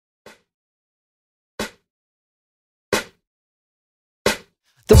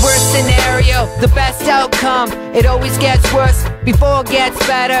The worst scenario, the best outcome. It always gets worse before it gets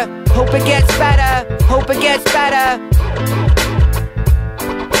better. Hope it gets better, hope it gets better.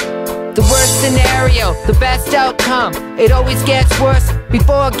 The worst scenario, the best outcome. It always gets worse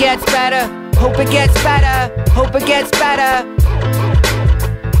before it gets better. Hope it gets better, hope it gets better.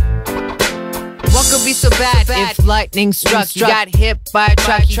 What could be so bad if lightning struck? You got hit by a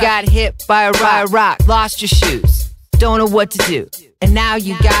truck, you got hit by a rock, lost your shoes, don't know what to do, and now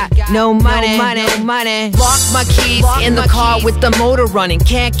you got no money. Lost my keys in the car with the motor running,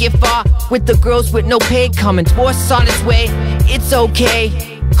 can't get far with the girls with no pay coming. Divorce on its way, it's okay,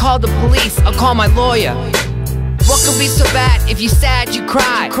 call the police, I'll call my lawyer. What could be so bad if you sad, you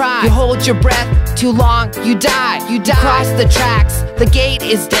cry, you hold your breath too long, you die. Cross the tracks, the gate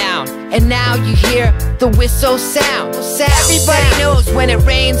is down, and now you hear the whistle sound. Everybody knows when it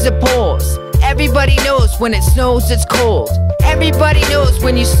rains it pours. Everybody knows when it snows it's cold. Everybody knows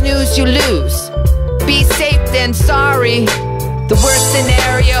when you snooze you lose. Be safe then sorry. The worst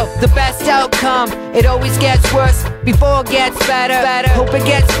scenario, the best outcome. It always gets worse before it gets better. Hope it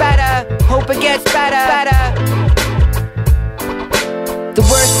gets better, hope it gets better. The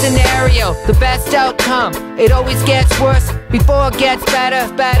worst scenario, the best outcome. It always gets worse before it gets better.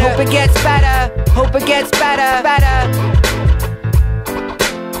 Hope it gets better, hope it gets better.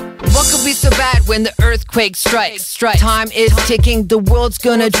 What could be so bad when the earthquake strikes? Time is ticking, the world's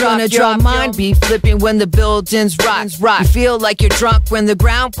gonna drop. Your mind be flipping when the buildings rock. You feel like you're drunk when the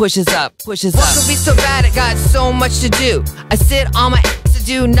ground pushes up. What could be so bad? I got so much to do. I sit on my ass to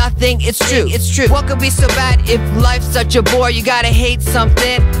do nothing, it's true. What could be so bad if life's such a bore? You gotta hate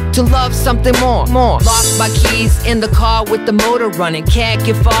something to love something more. Lost my keys in the car with the motor running, can't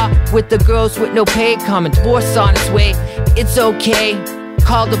get far with the girls with no pay coming. Divorce on its way, it's okay,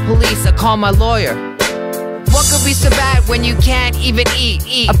 call the police, I call my lawyer. What could be so bad when you can't even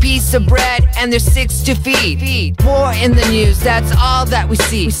eat a piece of bread and there's 6 to feed? War in the news, that's all that we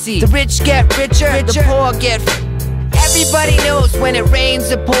see. The rich get richer, the poor get Everybody knows when it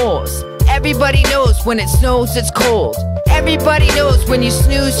rains it pours. Everybody knows when it snows it's cold. Everybody knows when you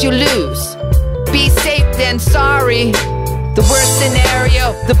snooze you lose. Be safe then sorry. The worst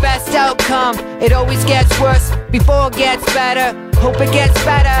scenario, the best outcome. It always gets worse before it gets better. Hope it gets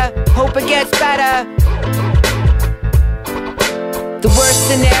better, hope it gets better. The worst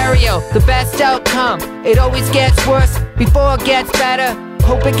scenario, the best outcome. It always gets worse before it gets better.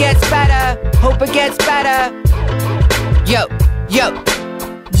 Hope it gets better, hope it gets better. Yo,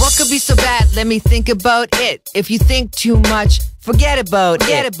 what could be so bad? Let me think about it. If you think too much, forget about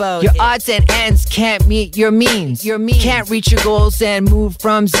it. Your odds and ends can't meet your means. Can't reach your goals and move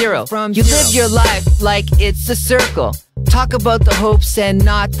from zero. You live your life like it's a circle. Talk about the hopes and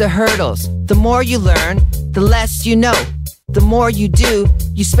not the hurdles. The more you learn, the less you know. The more you do,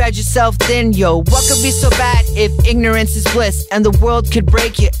 you spread yourself thin, yo. What could be so bad if ignorance is bliss and the world could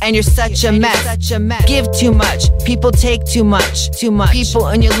break you and you're such a mess? Give too much, people take too much. People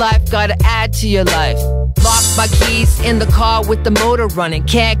in your life gotta add to your life. Lost my keys in the car with the motor running,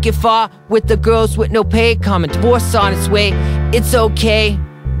 can't get far with the girls with no pay coming. Divorce on its way, it's okay,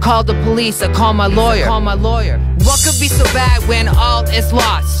 call the police, I call my lawyer. What could be so bad when all is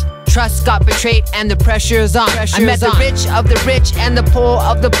lost? Trust got betrayed and the pressure is on. I met the rich of the rich and the poor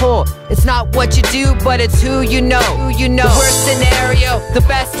of the poor. It's not what you do, but it's who you know. The worst scenario, the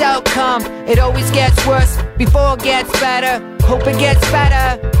best outcome. It always gets worse before it gets better. Hope it gets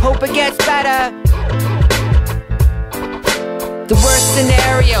better, hope it gets better. The worst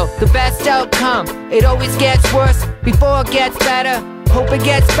scenario, the best outcome. It always gets worse before it gets better. Hope it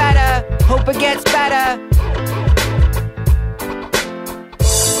gets better, hope it gets better.